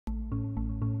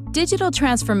Digital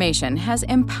transformation has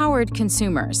empowered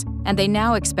consumers, and they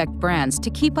now expect brands to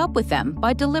keep up with them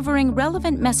by delivering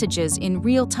relevant messages in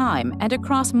real time and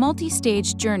across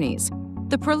multi-stage journeys.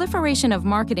 The proliferation of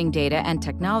marketing data and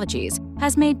technologies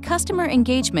has made customer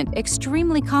engagement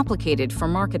extremely complicated for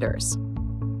marketers.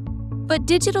 But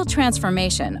digital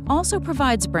transformation also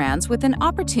provides brands with an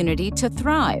opportunity to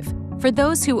thrive for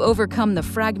those who overcome the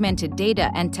fragmented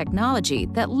data and technology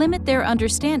that limit their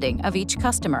understanding of each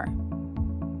customer.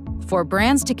 For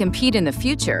brands to compete in the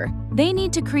future, they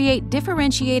need to create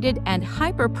differentiated and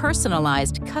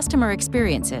hyper-personalized customer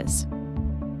experiences.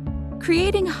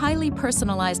 Creating highly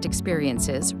personalized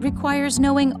experiences requires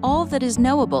knowing all that is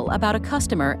knowable about a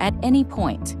customer at any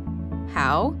point.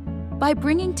 How? By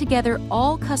bringing together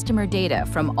all customer data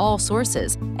from all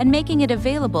sources and making it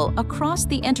available across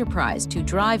the enterprise to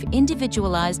drive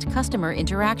individualized customer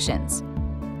interactions.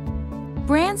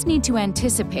 Brands need to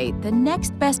anticipate the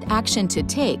next best action to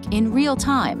take in real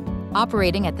time,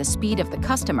 operating at the speed of the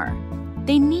customer.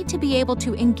 They need to be able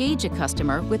to engage a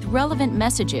customer with relevant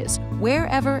messages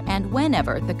wherever and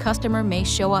whenever the customer may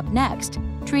show up next,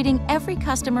 treating every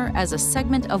customer as a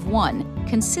segment of one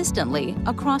consistently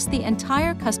across the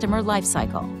entire customer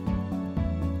lifecycle.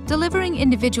 Delivering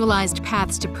individualized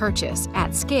paths to purchase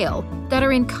at scale that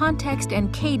are in context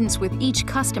and cadence with each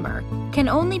customer can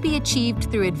only be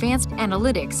achieved through advanced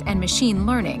analytics and machine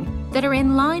learning that are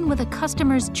in line with a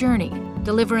customer's journey,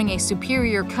 delivering a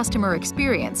superior customer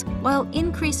experience while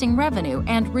increasing revenue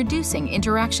and reducing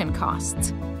interaction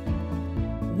costs.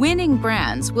 Winning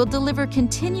brands will deliver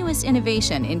continuous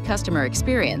innovation in customer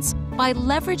experience by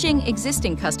leveraging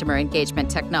existing customer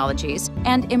engagement technologies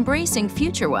and embracing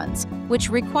future ones, which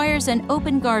requires an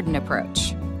open garden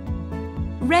approach.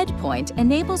 RedPoint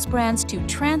enables brands to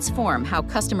transform how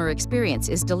customer experience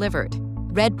is delivered.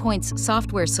 RedPoint's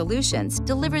software solutions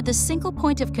deliver the single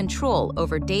point of control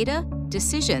over data,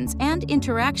 decisions, and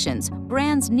interactions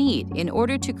brands need in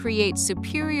order to create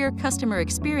superior customer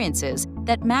experiences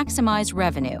that maximize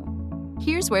revenue.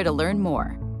 Here's where to learn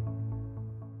more.